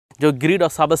जो ग्रिड और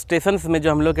सब स्टेशंस में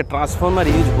जो हम लोग के ट्रांसफार्मर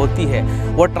यूज होती है,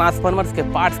 वो ट्रांसफार्मर्स के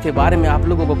पार्ट्स के बारे में आप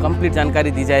लोगों को कंप्लीट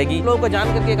जानकारी दी जाएगी। लोगों को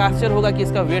जान करके एक आश्चर्य होगा कि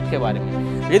इसका वेट के बारे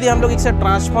में। यदि हम लोग इससे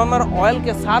ट्रांसफार्मर ऑयल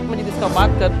के साथ में यदि इसका बात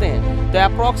करते हैं तो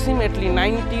अप्रॉक्सीमेटली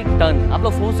 90 टन, आप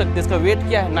लोग सोच सकते हैं इसका वेट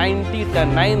क्या है, 90 टन,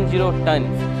 90 टन।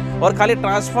 और खाली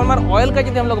ट्रांसफार्मर ऑयल का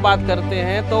यदि हम लोग बात करते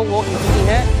हैं तो वो कितनी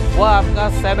है, वो आपका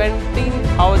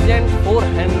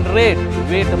 17,400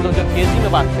 वेट हम लोग जो केजी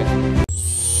में बात करें।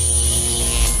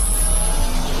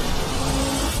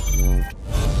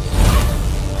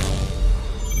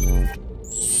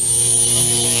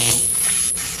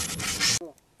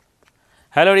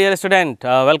 Hello dear student,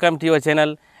 welcome to your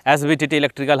channel SBTT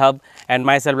Electrical Hub and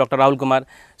myself Dr. Rahul Kumar.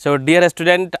 So dear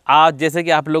student, आज जैसे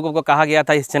कि आप लोगों को कहा गया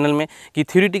था इस चैनल में कि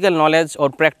थ्योरेटिकल नॉलेज और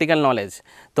प्रैक्टिकल नॉलेज,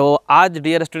 तो आज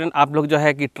डियर स्टूडेंट आप लोग जो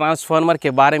है कि ट्रांसफार्मर के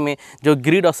बारे में, जो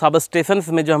ग्रिड और सब स्टेशंस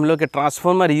में जो हम लोग के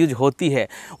ट्रांसफार्मर यूज होती है,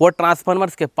 वो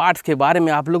ट्रांसफार्मर्स के पार्ट्स के बारे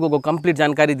में आप लोगों को कंप्लीट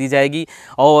जानकारी दी जाएगी।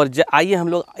 और आइए हम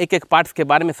लोग एक एक पार्ट्स के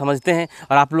बारे में समझते हैं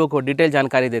और आप लोगों को डिटेल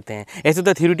जानकारी देते हैं। ऐसे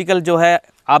तो थ्योरेटिकल जो है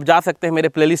आप जा सकते हैं मेरे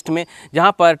प्लेलिस्ट में,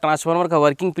 जहाँ पर ट्रांसफार्मर का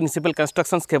वर्किंग प्रिंसिपल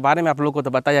कंस्ट्रक्शंस के बारे में आप लोगों को तो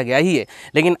बताया गया ही है,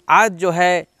 लेकिन आज जो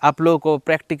है आप लोगों को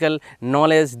प्रैक्टिकल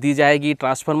नॉलेज दी जाएगी,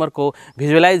 ट्रांसफार्मर को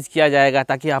विजुअलाइज किया जाएगा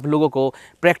ताकि आप लोगों को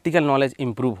प्रैक्टिकल नॉलेज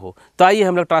इंप्रूव हो। तो आइए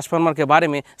हम लोग ट्रांसफार्मर के बारे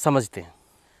में समझते हैं।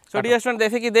 सो डियर स्टूडेंट,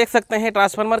 जैसे कि देख सकते हैं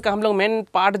ट्रांसफार्मर का हम लोग मेन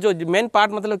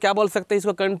पार्ट मतलब क्या बोल सकते हैं,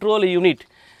 इसको कंट्रोल यूनिट।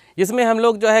 इसमें हम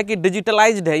लोग जो है कि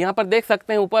डिजिटलाइज्ड है। यहाँ पर देख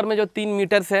सकते हैं ऊपर में जो 3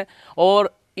 मीटर्स है,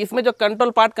 और इसमें जो कंट्रोल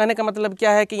पार्ट कहने का मतलब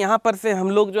क्या है कि यहाँ पर से हम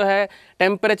लोग जो है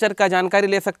टेम्परेचर का जानकारी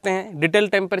ले सकते हैं, डिटेल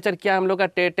टेम्परेचर क्या है, हम लोग का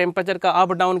टेम्परेचर का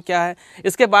अप डाउन क्या है,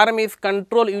 इसके बारे में इस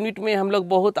कंट्रोल यूनिट में हम लोग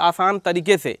बहुत आसान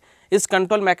तरीके से इस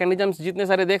कंट्रोल मैकेनिज्म्स जितने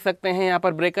सारे देख सकते हैं, यहाँ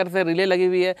पर ब्रेकर से रिले लगी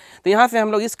हुई है, तो यहाँ से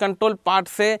हम लोग इस कंट्रोल पार्ट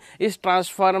से इस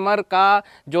ट्रांसफार्मर का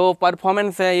जो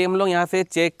परफॉर्मेंस है ये हम लोग यहाँ से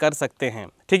चेक कर सकते हैं।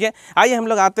 ठीक है, आइए हम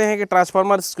लोग आते हैं कि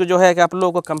ट्रांसफार्मर्स को जो है कि आप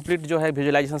लोगों को कंप्लीट जो है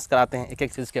विजुअलाइजेशंस कराते हैं एक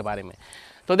एक चीज़ के बारे में।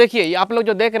 तो देखिए ये आप लोग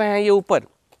जो देख रहे हैं ये ऊपर,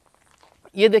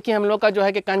 ये देखिए हम लोग का जो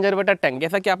है कि कंजर्वेटर टैंक,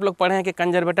 जैसा कि आप लोग पढ़े हैं कि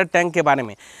कंजर्वेटर टैंक के बारे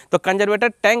में। तो कंजर्वेटर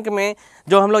टैंक में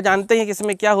जो हम लोग जानते हैं कि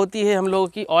इसमें क्या होती है, हम लोगों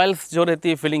की ऑयल्स जो रहती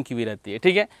है फिलिंग की भी रहती है।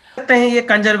 ठीक है, देखते हैं ये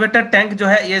कंजर्वेटर टैंक जो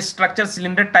है ये स्ट्रक्चर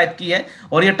सिलेंडर टाइप की है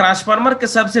और ये ट्रांसफार्मर के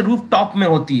सबसे रूफ टॉप में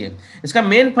होती है। इसका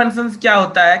मेन फंक्शन क्या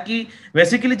होता है कि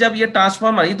बेसिकली जब ये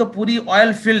ट्रांसफार्मर, ये तो पूरी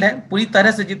ऑयल फील्ड है, पूरी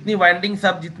तरह से जितनी वाइंडिंग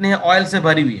सब जितने हैं ऑयल से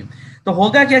भरी हुई है। तो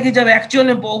होगा क्या कि जब एक्चुअल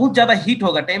में बहुत ज्यादा हीट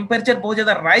होगा, टेम्परेचर बहुत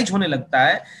ज्यादा राइज होने लगता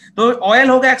है, तो ऑयल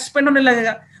होगा एक्सपेंड होने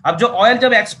लगेगा। अब जो ऑयल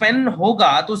जब एक्सपेंड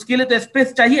होगा तो उसके लिए तो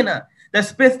स्पेस चाहिए ना, तो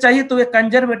स्पेस चाहिए, तो ये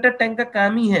कंजर्वेटर टैंक का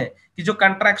काम ही है कि जो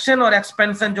कंट्रैक्शन और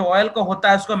एक्सपेंशन जो ऑयल को होता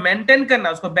है उसको मेंटेन करना,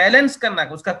 उसको बैलेंस करना,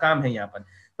 उसका काम है यहाँ पर।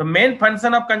 तो main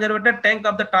function of conservator tank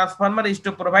of the transformer is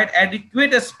to provide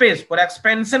adequate space for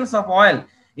expansion of oil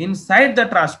inside the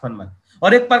transformer.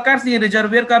 और एक प्रकार से ये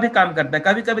रिजर्वियर का भी काम करता है।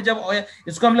 कभी कभी जब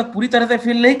इसको हम लोग पूरी तरह से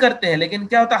फिल नहीं करते हैं, लेकिन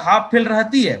क्या होता है हाफ फिल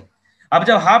रहती है। अब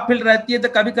जब हाफ फिल रहती है तो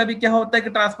कभी कभी क्या होता है कि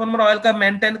ट्रांसफार्मर ऑयल का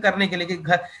मेंटेन करने के लिए कि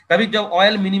कभी जब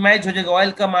ऑयल मिनिमाइज हो जाएगा,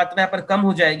 ऑयल का मात्रा यहाँ पर कम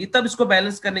हो जाएगी, तब इसको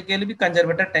बैलेंस करने के लिए भी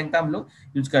कंजर्वेटर टैंक का हम लोग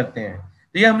यूज करते हैं।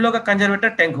 तो ये हम लोग का कंजर्वेटर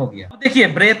टैंक हो गया। देखिए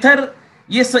ब्रेथर,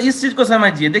 ये इस चीज को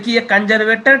समझिए। देखिए ये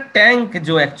कंजर्वेटर टैंक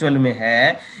जो एक्चुअल में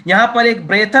है, यहाँ पर एक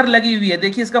ब्रेथर लगी हुई है।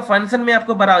 देखिए इसका फंक्शन मैं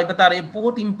आपको बता रहा हूँ,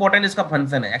 बहुत इंपॉर्टेंट इसका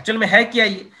फंक्शन है। एक्चुअल में है क्या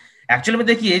ये, एक्चुअल में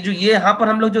देखिए जो ये यहाँ पर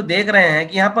हम लोग जो देख रहे हैं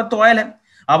कि यहाँ पर तो ऑयल है।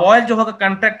 अब ऑयल जो होगा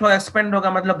कंट्रैक्ट होगा, एक्सपेंड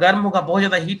होगा, मतलब गर्म होगा, बहुत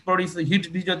ज्यादा हीट प्रोड्यूस,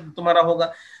 हीट भी जो तुम्हारा होगा।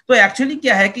 तो एक्चुअली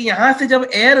क्या है कि यहाँ से जब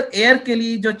एयर के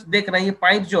लिए जो देख रहे हैं ये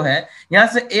पाइप जो है, यहाँ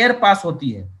से एयर पास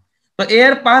होती है। तो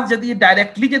एयर पास यदि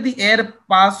डायरेक्टली यदि एयर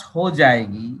पास हो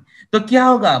जाएगी तो क्या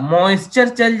होगा, मॉइस्चर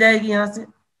चल जाएगी। यहाँ से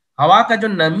हवा का जो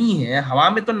नमी है, हवा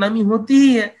में तो नमी होती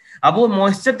ही है, अब वो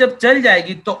मॉइस्चर जब चल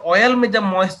जाएगी तो ऑयल में जब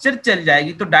मॉइस्चर चल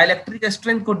जाएगी तो डाइलेक्ट्रिक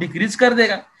स्ट्रेंथ को डिक्रीज कर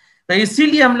देगा। तो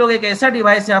इसीलिए हम लोग एक ऐसा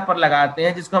डिवाइस यहाँ पर लगाते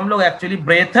हैं जिसको हम लोग एक्चुअली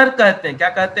ब्रेथर कहते हैं। क्या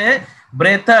कहते हैं,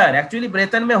 ब्रेथर। एक्चुअली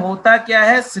ब्रेथर में होता क्या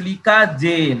है, सिलिका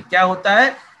जेल। क्या होता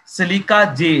है, silica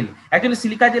gel. Actually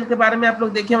silica gel के बारे में आप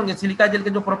लोग देखे होंगे, सिलिका जेल के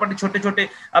जो प्रॉपर्टी, छोटे छोटे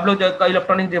आप लोग जो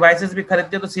इलेक्ट्रॉनिक डिवाइसेस भी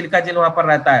खरीदते हैं तो सिलिका जेल वहां पर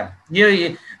रहता है।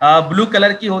 ये ब्लू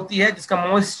कलर की होती है, जिसका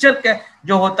मॉइस्चर का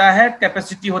जो होता है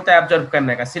कैपेसिटी होता है एब्जॉर्ब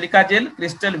करने का। Silica gel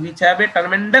crystal which have a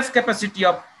tremendous capacity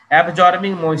of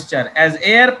absorbing moisture as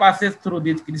air passes through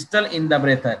this crystal in the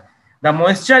breather. The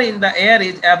moisture in the air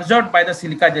is absorbed by the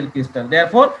silica gel crystal.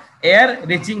 Therefore, air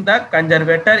reaching the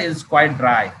conservator is quite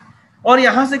dry. और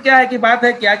यहाँ से क्या है कि बात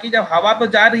है क्या कि जब हवा तो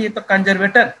जा रही है तो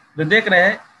कंजर्वेटर जो देख रहे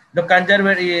हैं, जो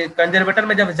कंजर्वेटर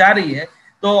में जब जा रही है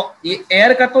तो ये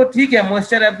एयर का तो ठीक है,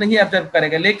 मॉइस्चर अब नहीं ऑब्जर्व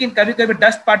करेगा, लेकिन कभी कभी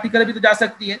डस्ट पार्टिकल भी तो जा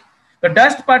सकती है। तो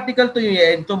डस्ट पार्टिकल तो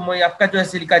ये तो आपका जो है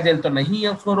सिलिका जेल तो नहीं है,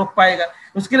 उसको रोक पाएगा।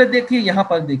 उसके लिए देखिए यहाँ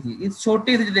पर देखिए इस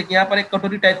छोटी सी, देखिए यहाँ पर एक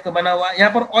कटोरी टाइप का बना हुआ है,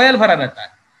 यहाँ पर ऑयल भरा रहता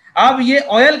है। अब ये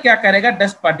ऑयल क्या करेगा,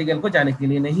 डस्ट पार्टिकल को जाने के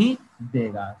लिए नहीं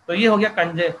देगा। तो ये हो गया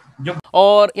जो।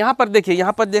 और यहाँ पर देखिए,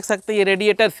 यहाँ पर देख सकते हैं ये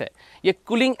रेडिएटर्स है, ये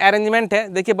कूलिंग अरेंजमेंट है।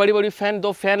 देखिए बड़ी बड़ी फैन,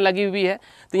 2 फैन लगी हुई है।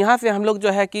 तो यहाँ से हम लोग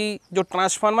जो है कि जो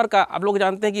ट्रांसफार्मर का, आप लोग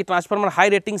जानते हैं कि ट्रांसफार्मर हाई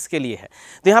रेटिंग्स के लिए है।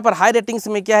 तो यहाँ पर हाई रेटिंग्स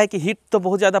में क्या है कि हीट तो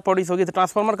बहुत ज़्यादा प्रोड्यूस होगी, तो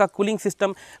ट्रांसफार्मर का कूलिंग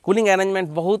सिस्टम, कूलिंग अरेंजमेंट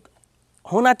बहुत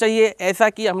होना चाहिए, ऐसा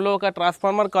कि हम लोगों का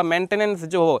ट्रांसफार्मर का मेंटेनेंस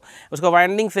जो हो, उसका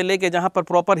वाइंडिंग से लेके जहाँ पर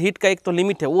प्रॉपर हीट का एक तो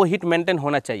लिमिट है, वो हीट मेंटेन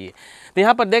होना चाहिए। तो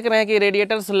यहाँ पर देख रहे हैं कि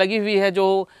रेडिएटर्स लगी हुई है,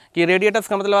 जो कि रेडिएटर्स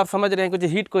का मतलब आप समझ रहे हैं कि जो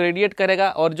हीट को रेडिएट करेगा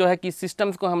और जो है कि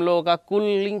सिस्टम्स को हम लोगों का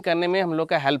कूलिंग करने में हम लोग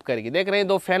का हेल्प करेगी। देख रहे हैं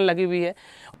 2 फैन लगी हुई है।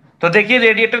 तो देखिए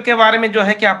रेडिएटर के बारे में जो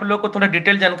है कि आप लोग को थोड़ा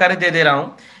डिटेल जानकारी दे रहा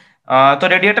हूँ। तो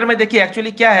रेडिएटर में देखिए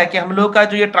एक्चुअली क्या है कि हम लोग का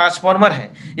जो ये ट्रांसफार्मर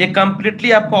है, ये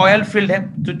कंप्लीटली आपको ऑयल फिल्ड है।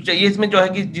 तो ये इसमें जो है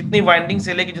कि जितनी वाइंडिंग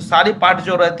से लेके जो सारी पार्ट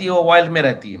जो रहती है वो ऑयल में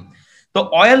रहती है। तो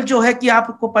ऑयल जो है कि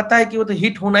आपको पता है कि वो तो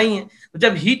हीट होना ही है। तो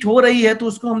जब हीट हो रही है तो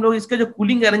उसको हम लोग इसका जो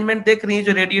कूलिंग अरेंजमेंट देख रहे हैं,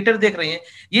 जो रेडिएटर देख रहे हैं,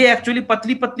 ये एक्चुअली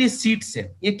पतली पतली सीट्स है।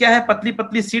 ये क्या है, पतली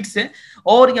पतली सीट्स है।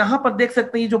 और यहाँ पर देख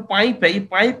सकते हैं ये जो पाइप है, ये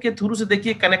पाइप के थ्रू से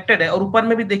देखिए कनेक्टेड है, और ऊपर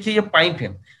में भी देखिए ये पाइप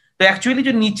है। तो एक्चुअली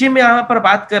जो नीचे में यहाँ पर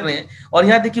बात कर रहे हैं, और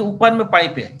यहाँ देखिए ऊपर में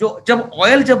पाइप है। जो जब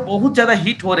ऑयल जब बहुत ज्यादा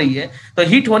हीट हो रही है, तो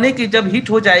हीट होने की जब हीट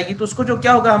हो जाएगी तो उसको जो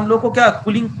क्या होगा, हम लोग को क्या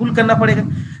कूल करना पड़ेगा।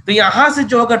 तो यहाँ से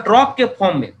जो होगा ड्रॉप के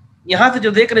फॉर्म में, यहाँ से जो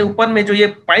देख रहे हैं ऊपर में जो ये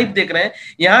पाइप देख रहे हैं,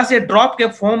 यहाँ से ड्रॉप के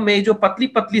फॉर्म में जो पतली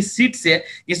पतली सीट्स है,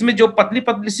 इसमें जो पतली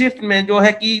पतली सीट में जो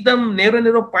है कि एकदम नेरो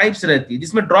नेरो पाइप्स रहती है,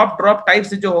 जिसमें ड्रॉप ड्रॉप टाइप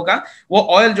से जो होगा वो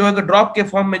ऑयल जो है ड्रॉप के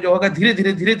फॉर्म में जो होगा धीरे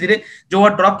धीरे धीरे धीरे जो है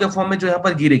ड्रॉप के फॉर्म में जो यहाँ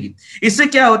पर गिरेगी। इससे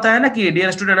क्या होता है ना कि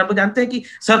डियर स्टूडेंट, आप लोग जानते हैं कि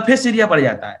सरफेस एरिया बढ़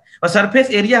जाता है, और सरफेस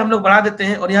एरिया हम लोग बढ़ा देते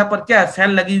हैं। और यहाँ पर क्या है, फैन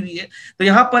लगी हुई है। तो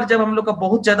यहाँ पर जब हम लोग का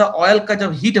बहुत ज्यादा ऑयल का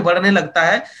जब हीट बढ़ने लगता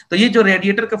है, तो ये जो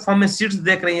रेडिएटर के फॉर्म में सीट्स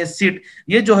देख रहे हैं, सीट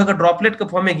ये जो है ड्रॉपलेट के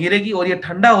फॉर्म में गिरेगी, और ये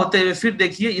ठंडा होते हुए फिर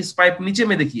देखिए इस पाइप नीचे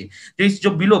में देखिए, जो इस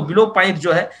जो बिलो बिलो पाइप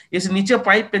जो है, इस नीचे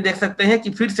पाइप पे देख सकते हैं कि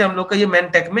फिर से हम लोग का ये मेन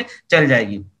टैंक में चल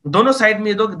जाएगी। दोनों साइड में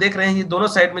ये लोग देख रहे हैं, ये दोनों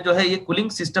साइड में जो है ये कूलिंग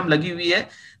सिस्टम लगी हुई है।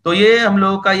 तो ये हम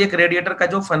लोगों का एक रेडिएटर का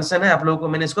जो फंक्शन है, आप लोगों को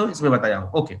मैंने इसको इसमें बताया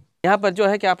हूँ। ओके, यहाँ पर जो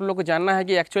है कि आप लोग को जानना है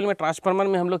कि एक्चुअल में ट्रांसफार्मर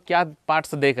में हम लोग क्या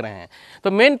पार्ट्स देख रहे हैं।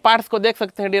 तो मेन पार्ट्स को देख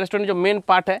सकते हैं डियर स्टूडेंट, जो मेन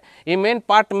पार्ट है, ये मेन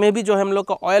पार्ट में भी जो है हम लोग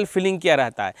का ऑयल फिलिंग किया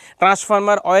रहता है,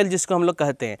 ट्रांसफार्मर ऑयल जिसको हम लोग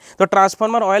कहते हैं। तो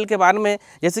ट्रांसफार्मर ऑयल के बारे में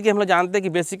जैसे कि हम लोग जानते हैं कि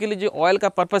बेसिकली जो ऑयल का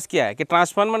पर्पस क्या है कि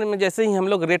ट्रांसफार्मर में जैसे ही हम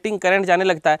लोग रेटिंग करंट जाने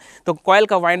लगता है तो कॉयल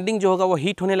का वाइंडिंग जो होगा वो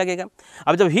हीट होने लगेगा।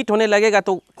 अब जब हीट होने लगेगा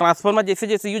तो ट्रांसफार्मर जैसे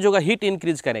जैसे यूज होगा हीट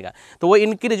इंक्रीज करेगा, तो वो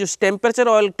इंक्रीज जो टेम्परेचर,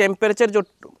 ऑयल टेम्परेचर जो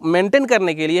मेंटेन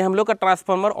करने के लिए हम लोग का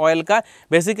ट्रांसफार्मर ऑयल का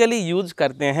बेसिकली यूज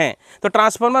करते हैं। तो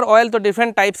ट्रांसफार्मर ऑयल तो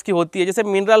डिफरेंट टाइप्स की होती है, जैसे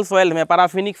मिनरल्स ऑयल में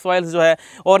पैराफिनिक्स ऑयल्स जो है,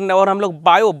 और हम लोग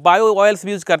बायो ऑयल्स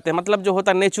भी यूज करते हैं, मतलब जो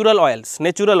होता है नेचुरल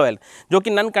ऑयल जो कि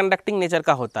नॉन कंडक्टिंग नेचर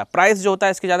का होता है। प्राइस जो होता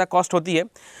है इसकी ज़्यादा कॉस्ट होती है।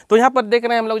 तो यहाँ पर देख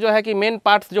रहे हैं हम लोग जो है कि मेन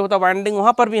पार्ट्स जो होता है वाइंडिंग,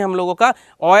 वहाँ पर भी हम लोगों का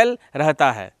ऑयल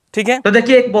रहता है। ठीक है, तो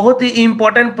देखिए एक बहुत ही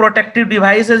इंपॉर्टेंट प्रोटेक्टिव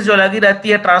डिवाइसेस जो लगी रहती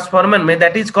है ट्रांसफार्मर में,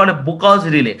 दैट इज कॉल्ड बुकॉल्स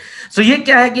रिले। सो ये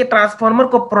क्या है कि ट्रांसफार्मर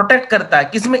को प्रोटेक्ट करता है,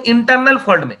 किसमें, इंटरनल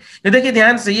फॉल्ट में। ये देखिए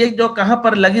ध्यान से, ये जो कहां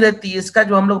पर लगी रहती है, इसका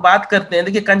जो हम लोग बात करते हैं,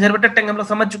 देखिए कंजर्वेटर टैंक हम लोग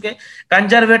समझ चुके हैं,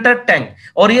 कंजर्वेटर टैंक,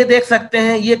 और ये देख सकते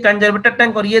हैं ये कंजर्वेटर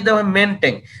टैंक और ये जो है मेन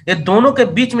टैंक, ये दोनों के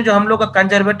बीच में जो हम लोग का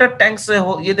कंजर्वेटर टैंक से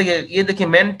हो, ये देखिए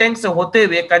मेन टैंक से होते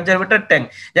हुए कंजर्वेटर टैंक,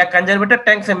 या कंजर्वेटर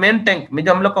टैंक से मेन टैंक में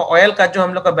जो हम लोग का ऑयल का जो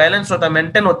हम लोग का बैलेंस होता है,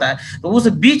 मेंटेन होता है, तो उस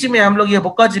बीच में हम लोग ये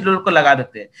बुकॉल्स रिले को लगा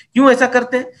देते हैं। क्यों ऐसा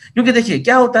करते हैं? क्योंकि देखिए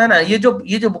क्या होता है ना, ये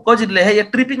जो बुकॉल्स रिले है, ये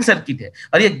ट्रिपिंग सर्किट है,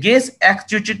 और ये गैस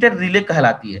एक्चुएटेड रिले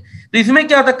कहलाती है। तो इसमें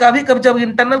क्या होता है, कभी कभी जब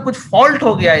इंटरनल कुछ फॉल्ट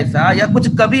हो गया ऐसा, या कुछ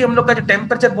कभी हम लोग का जो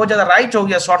टेम्परेचर बहुत ज्यादा राइज हो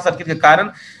गया शॉर्ट सर्किट के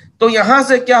कारण, तो यहां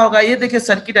से क्या होगा, ये देखिए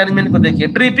सर्किट अरेंजमेंट को देखिए,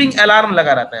 ट्रिपिंग अलार्म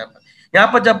लगा रहता है। यहाँ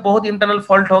पर जब बहुत इंटरनल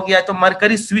फॉल्ट हो गया तो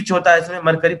मरकरी स्विच होता है, इसमें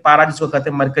मरकरी पारा जिसको कहते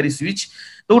हैं मरकरी स्विच,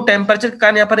 तो टेम्परेचर के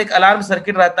कारण यहाँ पर एक अलार्म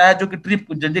सर्किट रहता है, जो कि ट्रिप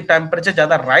यदि टेम्परेचर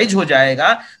ज्यादा राइज हो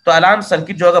जाएगा तो अलार्म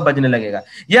सर्किट जो होगा बजने लगेगा।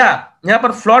 या यहाँ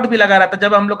पर फ्लॉट भी लगा रहता है,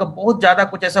 जब हम लोग का बहुत ज्यादा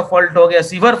कुछ ऐसा फॉल्ट हो गया,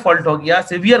 सीवियर फॉल्ट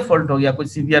हो गया कुछ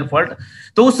सीवियर फॉल्ट,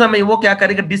 तो उस समय वो क्या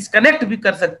करेगा, डिस्कनेक्ट भी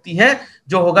कर सकती है,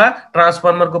 जो होगा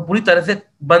ट्रांसफार्मर को पूरी तरह से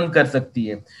बंद कर सकती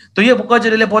है। तो ये बुकॉल्स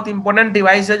रिले बहुत इंपॉर्टेंट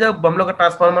डिवाइस है, जो हम लोग का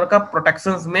ट्रांसफार्मर का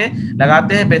प्रोटेक्शन में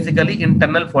लगाते हैं, बेसिकली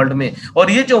इंटरनल फॉल्ट में।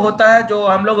 और ये जो होता है, जो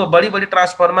हम लोग बड़ी बड़ी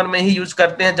ट्रांसफार्मर में ही यूज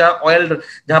करते हैं,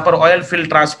 जहां पर ऑयल फील्ड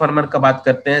ट्रांसफार्मर का बात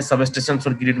करते हैं, सब स्टेशन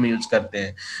और ग्रिड में यूज करते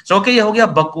हैं। सो ओके, ये हो गया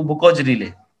बुकॉल्स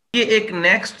रिले। ये एक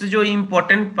नेक्स्ट जो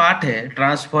इम्पोर्टेंट पार्ट है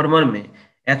ट्रांसफार्मर में,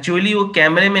 एक्चुअली वो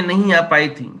कैमरे में नहीं आ पाई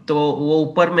थी, तो वो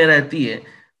ऊपर में रहती है,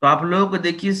 तो आप लोगों को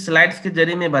देखिए स्लाइड्स के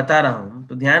जरिए मैं बता रहा हूं,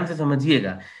 तो ध्यान से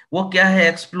समझिएगा। वो क्या है,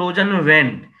 एक्सप्लोजन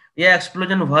वेंट या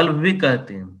एक्सप्लोजन वाल्व भी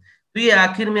कहते हैं। तो ये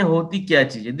आखिर में होती क्या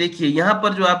चीज है, देखिए यहाँ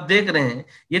पर जो आप देख रहे हैं,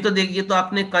 ये तो देखिए, तो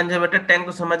आपने कंजर्वेटर टैंक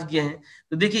को समझ गए हैं।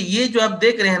 तो देखिए ये जो आप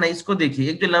देख रहे हैं ना, इसको देखिए,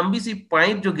 एक जो लंबी सी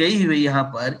पाइप जो गई हुई है यहाँ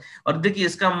पर, और देखिए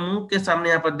इसका मुंह के सामने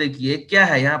यहाँ पर देखिए क्या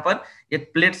है, यहाँ पर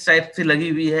एक प्लेट टाइप से लगी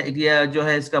हुई है, या जो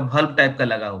है इसका बल्ब टाइप का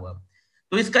लगा हुआ।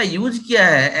 तो इसका यूज क्या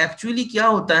है, एक्चुअली क्या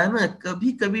होता है ना,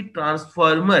 कभी कभी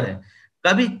ट्रांसफार्मर है,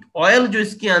 कभी ऑयल जो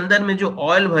इसके अंदर में जो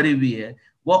ऑयल भरी हुई है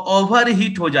वो ओवर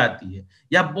हीट हो जाती है,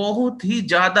 या बहुत ही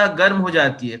ज्यादा गर्म हो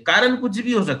जाती है। कारण कुछ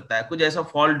भी हो सकता है, कुछ ऐसा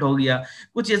फॉल्ट हो गया,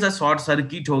 कुछ ऐसा शॉर्ट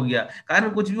सर्किट हो गया, कारण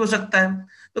कुछ भी हो सकता है।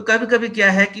 तो कभी कभी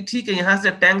क्या है कि ठीक है, यहाँ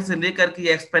से टैंक से लेकर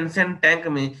के एक्सपेंशन टैंक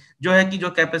में जो है कि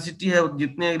जो कैपेसिटी है,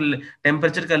 जितने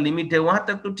टेम्परेचर का लिमिट है वहां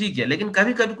तक तो ठीक है, लेकिन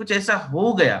कभी कभी कुछ ऐसा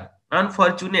हो गया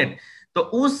अनफॉर्चुनेट, तो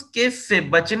उस केस से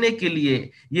बचने के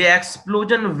लिए ये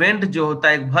एक्सप्लोजन वेंट जो होता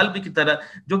है, एक बल्ब की तरह,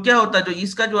 जो क्या होता है, जो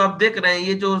इसका जो आप देख रहे हैं,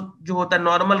 ये जो जो होता है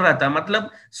नॉर्मल रहता है, मतलब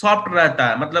सॉफ्ट रहता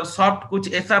है, मतलब सॉफ्ट,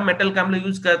 कुछ ऐसा मेटल का हम लोग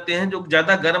यूज करते हैं जो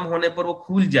ज्यादा गर्म होने पर वो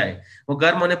खुल जाए, वो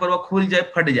गर्म होने पर वो खुल जाए,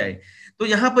 फट जाए। तो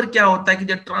यहाँ पर क्या होता है कि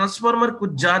जब ट्रांसफार्मर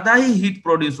कुछ ज्यादा ही हीट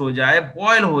प्रोड्यूस हो जाए,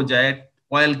 बॉयल हो जाए,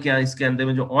 ऑयल क्या, इसके अंदर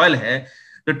में जो ऑयल है,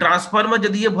 तो ट्रांसफार्मर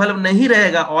यदि ये बल्ब नहीं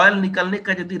रहेगा, ऑयल निकलने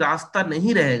का यदि रास्ता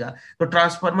नहीं रहेगा, तो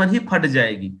ट्रांसफार्मर ही फट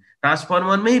जाएगी,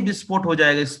 ट्रांसफार्मर में ही विस्फोट हो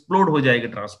जाएगा, एक्सप्लोड हो जाएगा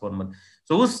ट्रांसफार्मर।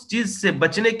 तो उस चीज से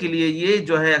बचने के लिए ये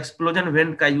जो है एक्सप्लोजन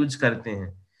वेंट का यूज करते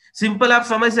हैं। सिंपल आप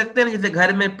समझ सकते हैं ना, जैसे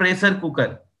घर में प्रेशर कुकर,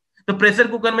 तो प्रेशर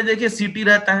कुकर में देखिए सीटी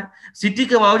रहता है, सीटी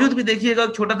के बावजूद भी देखिएगा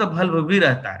छोटा सा बल्ब भी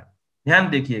रहता है। ध्यान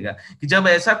देखिएगा कि जब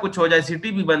ऐसा कुछ हो जाए,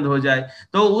 सीटी भी बंद हो जाए,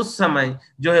 तो उस समय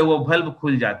जो है वो बल्ब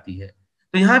खुल जाती है।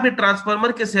 तो यहाँ पे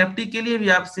ट्रांसफार्मर के सेफ्टी के लिए भी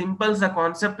आप सिंपल सा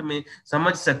कॉन्सेप्ट में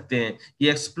समझ सकते हैं कि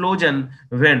एक्सप्लोजन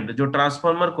वेंट जो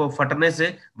ट्रांसफार्मर को फटने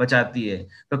से बचाती है।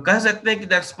 तो कह सकते हैं कि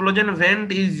the explosion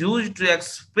went is used to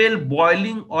expel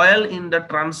boiling oil in the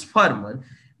transformer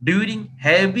during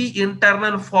heavy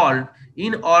internal fault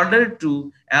in order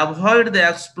to avoid the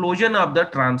explosion of the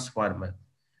transformer.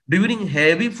 During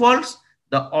heavy faults,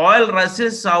 the oil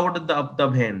rushes out of the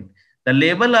vent. The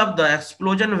level of the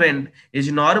explosion vent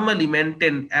is normally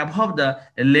maintained above the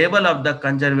level of the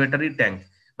conservatory tank.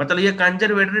 मतलब ये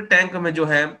conservatory tank में जो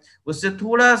है उससे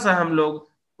थोड़ा सा हम लोग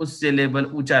उससे लेवल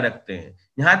ऊंचा रखते हैं,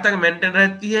 यहाँ तक मेंटेन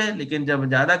रहती है, लेकिन जब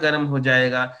ज्यादा गर्म हो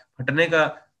जाएगा, फटने का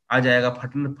आ जाएगा,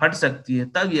 फट सकती है,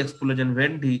 तब ये एक्सप्लोजन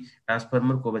वेंट ही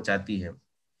ट्रांसफार्मर को बचाती है।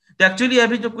 तो एक्चुअली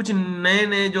अभी जो कुछ नए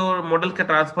नए जो मॉडल के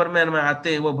ट्रांसफार्मर में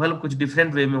आते हैं, वो बल्ब कुछ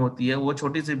डिफरेंट वे में होती है, वो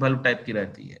छोटी सी बल्ब टाइप की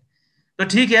रहती है। तो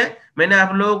ठीक है, मैंने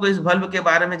आप लोगों को इस बल्ब के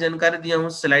बारे में जानकारी दिया हूँ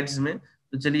स्लाइड्स में,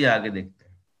 तो चलिए आगे देखते हैं।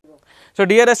 सो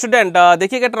डियर स्टूडेंट,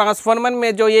 देखिएगा ट्रांसफार्मर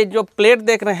में जो ये जो प्लेट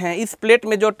देख रहे हैं, इस प्लेट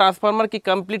में जो ट्रांसफार्मर की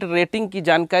कंप्लीट रेटिंग की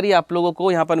जानकारी आप लोगों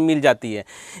को यहाँ पर मिल जाती है।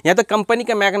 यहाँ तक कंपनी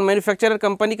का मैन्युफैक्चरर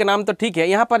कंपनी का नाम तो ठीक है,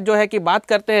 यहाँ पर जो है कि बात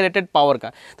करते हैं रेटेड पावर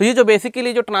का। तो ये जो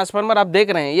बेसिकली जो ट्रांसफार्मर आप देख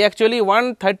रहे हैं, ये एक्चुअली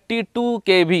 132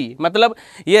 kV, मतलब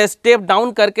ये स्टेप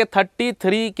डाउन करके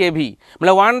 33 kV,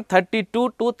 मतलब 132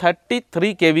 टू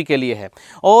 33 kV के लिए है।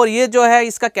 और ये जो है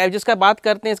इसका जिसका बात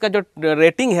करते हैं, इसका जो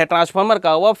रेटिंग है ट्रांसफार्मर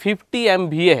का, वह 50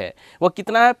 MVA है। वो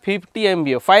कितना है, 50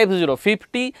 MVA,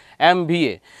 50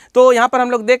 MVA। तो यहाँ पर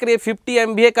हम लोग देख रहे हैं 50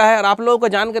 MVA का है। और आप लोगों को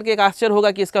जान करके एक आश्चर्य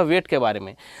होगा कि इसका वेट के बारे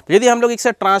में। तो यदि हम लोग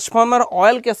इससे ट्रांसफार्मर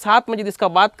ऑयल के साथ में यदि इसका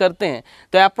बात करते हैं,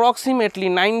 तो अप्रॉक्सीमेटली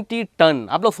 90 टन,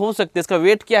 आप लोग सोच सकते हैं इसका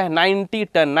वेट क्या है, 90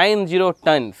 टन, 90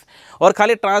 टन। और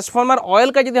खाली ट्रांसफार्मर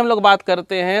ऑयल का यदि हम लोग बात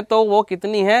करते हैं, तो वो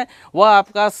कितनी है, वह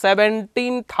आपका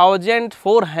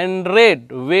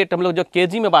 17,400 वेट, हम लोग जो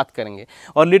केजी में बात करेंगे।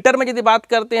 और लीटर में यदि बात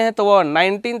करते हैं, तो वो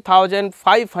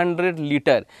 19,500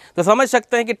 लीटर। तो समझ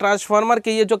सकते हैं कि ट्रांसफार्मर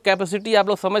की ये जो कैपेसिटी, आप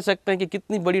लोग समझ सकते हैं कि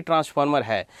कितनी बड़ी ट्रांसफार्मर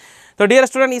है। तो डियर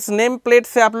स्टूडेंट, इस नेम प्लेट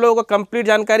से आप लोगों को कंप्लीट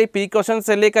जानकारी, प्रिकॉशन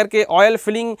से लेकर के ऑयल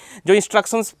फिलिंग जो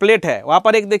इंस्ट्रक्शंस प्लेट है, वहाँ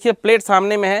पर एक देखिए प्लेट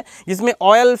सामने में है, जिसमें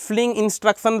ऑयल फिलिंग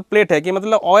इंस्ट्रक्शन प्लेट है, कि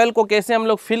मतलब ऑयल को कैसे हम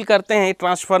लोग फिल करते हैं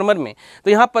ट्रांसफार्मर में।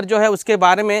 तो यहाँ पर जो है उसके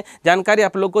बारे में जानकारी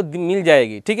आप लोग को मिल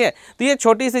जाएगी। ठीक है, तो ये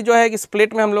छोटी सी जो है इस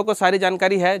प्लेट में हम लोग को सारी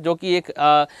जानकारी है, जो कि एक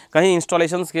कहीं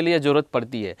इंस्टॉलेशन के लिए ज़रूरत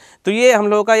पड़ती है। तो ये हम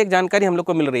लोगों का एक जानकारी हम लोग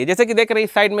को मिल रही है। जैसे कि देख रहे हैं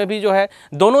इस साइड में भी जो है,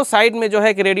 दोनों साइड में जो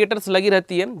है कि रेडिएटर्स लगी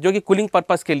रहती है, जो कि कूलिंग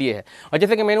पर्पज़ के लिए है। और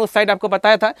जैसे कि मैंने उस साइड आपको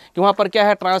बताया था कि वहाँ पर क्या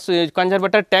है,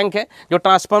 कंजर्वेटर टैंक है, जो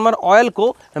ट्रांसफार्मर ऑयल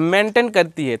को मेंटेन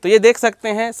करती है। तो ये देख सकते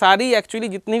हैं सारी एक्चुअली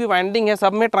जितनी भी वाइंडिंग है,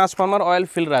 सब में ट्रांसफार्मर ऑयल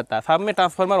फिल रहता है, सब में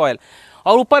ट्रांसफार्मर ऑयल।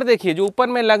 और ऊपर देखिए जो ऊपर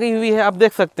में लगी हुई है, आप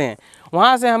देख सकते हैं,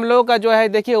 वहाँ से हम लोगों का जो है,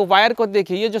 देखिए वायर को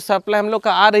देखिए, ये जो सप्लाई हम लोग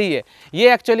का आ रही है,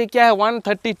 ये एक्चुअली क्या है,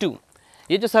 132।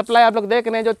 ये जो सप्लाई आप लोग देख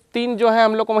रहे हैं, जो 3 जो है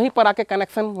हम लोग को वहीं पर आके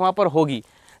कनेक्शन वहाँ पर होगी।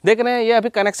 देख रहे हैं ये अभी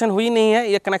कनेक्शन हुई नहीं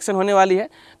है, ये कनेक्शन होने वाली है।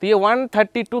 तो ये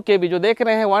 132 kV जो देख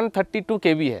रहे हैं 132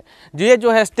 kV है। ये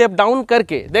जो है स्टेप डाउन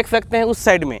करके देख सकते हैं उस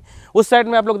साइड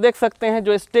में आप लोग देख सकते हैं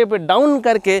जो स्टेप डाउन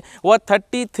करके वह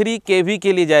 33 kV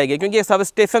के लिए जाएगी, क्योंकि ये सब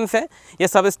स्टेशन है, ये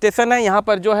सब स्टेशन है। यहाँ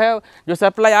पर जो है जो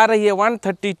सप्लाई आ रही है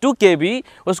 132 kV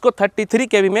उसको 33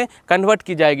 kV में कन्वर्ट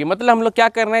की जाएगी। मतलब हम लोग क्या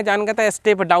कर रहे हैं जान कहता है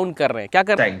स्टेप डाउन कर रहे हैं, क्या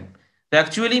कर रहे हैं। तो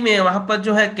एक्चुअली में वहां पर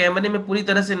जो है कैमरे में पूरी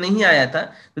तरह से नहीं आया था।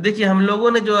 तो देखिए हम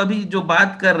लोगों ने जो अभी जो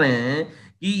बात कर रहे हैं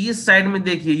कि इस साइड में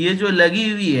देखिए ये जो लगी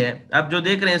हुई है, आप जो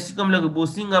देख रहे हैं इसको हम लोग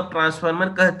बूस्टिंग ऑफ ट्रांसफार्मर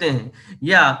कहते हैं,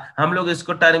 या हम लोग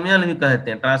इसको टर्मिनल भी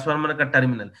कहते हैं, ट्रांसफार्मर का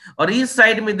टर्मिनल। और इस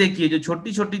साइड में देखिए जो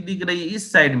छोटी छोटी दिख रही है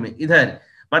इस साइड में, इधर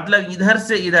मतलब इधर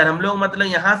से इधर हम लोग मतलब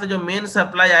यहाँ से जो मेन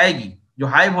सप्लाई आएगी जो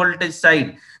हाई वोल्टेज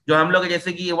साइड, जो हम लोग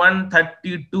जैसे कि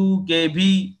 132 kV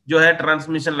जो है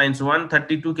ट्रांसमिशन लाइन से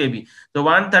 132 kV, तो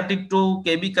 132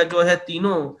 kV का जो है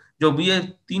तीनों जो भी ये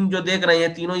तीन जो देख रहे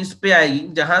हैं तीनों इस पे आएगी,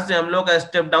 जहां से हम लोग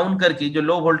स्टेप डाउन करके जो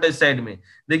लो वोल्टेज साइड में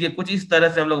देखिए कुछ इस तरह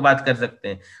से हम लोग बात कर सकते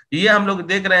हैं। ये हम लोग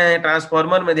देख रहे हैं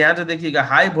ट्रांसफार्मर में, ध्यान से देखिएगा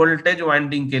हाई वोल्टेज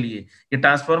वाइंडिंग के लिए ये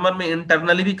ट्रांसफार्मर में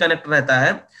इंटरनली भी कनेक्ट रहता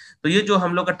है। तो ये जो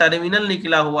हम लोग का टर्मिनल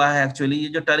निकला हुआ है, एक्चुअली ये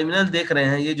जो टर्मिनल देख रहे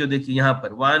हैं ये जो देखिए यहाँ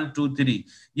पर 1 2 3,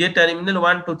 ये टर्मिनल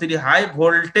 1 2 3 हाई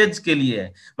वोल्टेज के लिए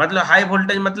है। मतलब हाई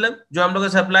वोल्टेज मतलब जो हम लोग का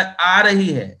सप्लाई आ रही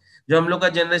है, जो हम लोग का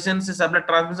जनरेशन से सप्लाई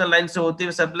ट्रांसमिशन लाइन से होती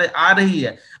हुई सप्लाई आ रही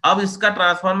है। अब इसका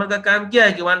ट्रांसफार्मर का काम क्या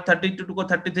है कि 132 को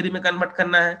 33 में कन्वर्ट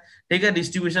करना है, ठीक है,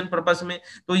 डिस्ट्रीब्यूशन पर्पस में।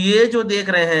 तो ये जो देख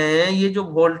रहे हैं ये जो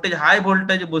वोल्टेज हाई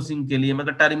वोल्टेज बूस्टिंग के लिए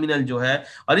मतलब टर्मिनल जो है,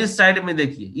 और इस साइड में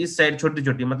देखिए इस साइड छोटी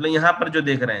छोटी मतलब यहाँ पर जो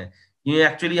देख रहे हैं ये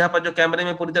एक्चुअली यहाँ पर जो कैमरे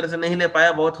में पूरी तरह से नहीं ले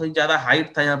पाया, बहुत ही ज्यादा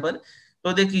हाइट था यहाँ पर।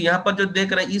 तो देखिए यहाँ पर जो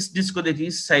देख रहे हैं इस डिस्क को देखिए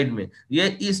इस साइड में ये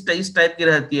इस टाइप की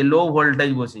रहती है लो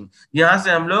वोल्टेज बूस्टिंग। यहाँ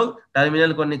से हम लोग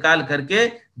टर्मिनल को निकाल करके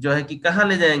जो है कि कहाँ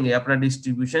ले जाएंगे, अपना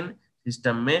डिस्ट्रीब्यूशन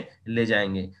सिस्टम में ले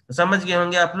जाएंगे। तो समझ गए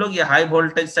होंगे आप लोग, ये हाई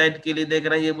वोल्टेज साइड के लिए देख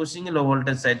रहे हैं ये बूस्टिंग, लो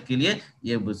वोल्टेज साइड के लिए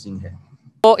ये बूस्टिंग है।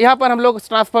 तो यहाँ पर हम लोग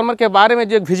ट्रांसफार्मर के बारे में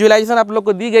जो विजुअलाइजेशन आप लोग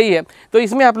को दी गई है, तो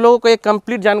इसमें आप लोगों को एक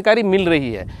कंप्लीट जानकारी मिल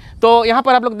रही है। तो यहाँ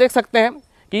पर आप लोग देख सकते हैं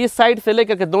कि इस साइड से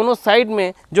लेकर के दोनों साइड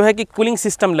में जो है कि कूलिंग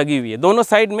सिस्टम लगी हुई है, दोनों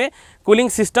साइड में कूलिंग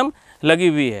सिस्टम लगी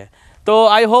हुई है। तो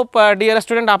आई होप डियर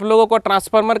स्टूडेंट आप लोगों को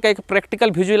ट्रांसफार्मर का एक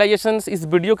प्रैक्टिकल विजुअलाइजेशन इस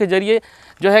वीडियो के जरिए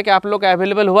जो है कि आप लोग का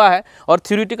अवेलेबल हुआ है, और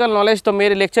थ्योरेटिकल नॉलेज तो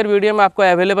मेरे लेक्चर वीडियो में आपको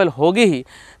अवेलेबल होगी ही।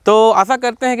 तो आशा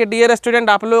करते हैं कि डियर स्टूडेंट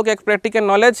आप लोगों को एक प्रैक्टिकल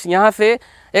नॉलेज यहाँ से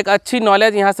एक अच्छी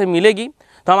नॉलेज यहाँ से मिलेगी।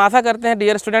 तो हम आशा करते हैं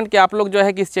डियर स्टूडेंट कि आप लोग जो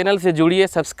है कि इस चैनल से जुड़िए,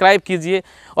 सब्सक्राइब कीजिए,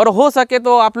 और हो सके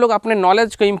तो आप लोग अपने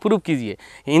नॉलेज को इम्प्रूव कीजिए।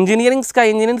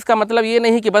 इंजीनियरिंग्स का मतलब ये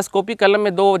नहीं कि बस कॉपी कलम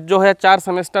में दो जो है 4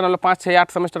 सेमेस्टर मतलब 5 6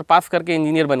 8 सेमेस्टर पास करके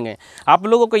इंजीनियर बन गए। आप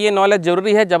लोगों को ये नॉलेज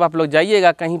ज़रूरी है जब आप लोग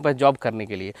जाइएगा कहीं पर जॉब करने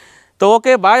के लिए। तो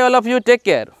okay, bye all of you, take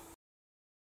care.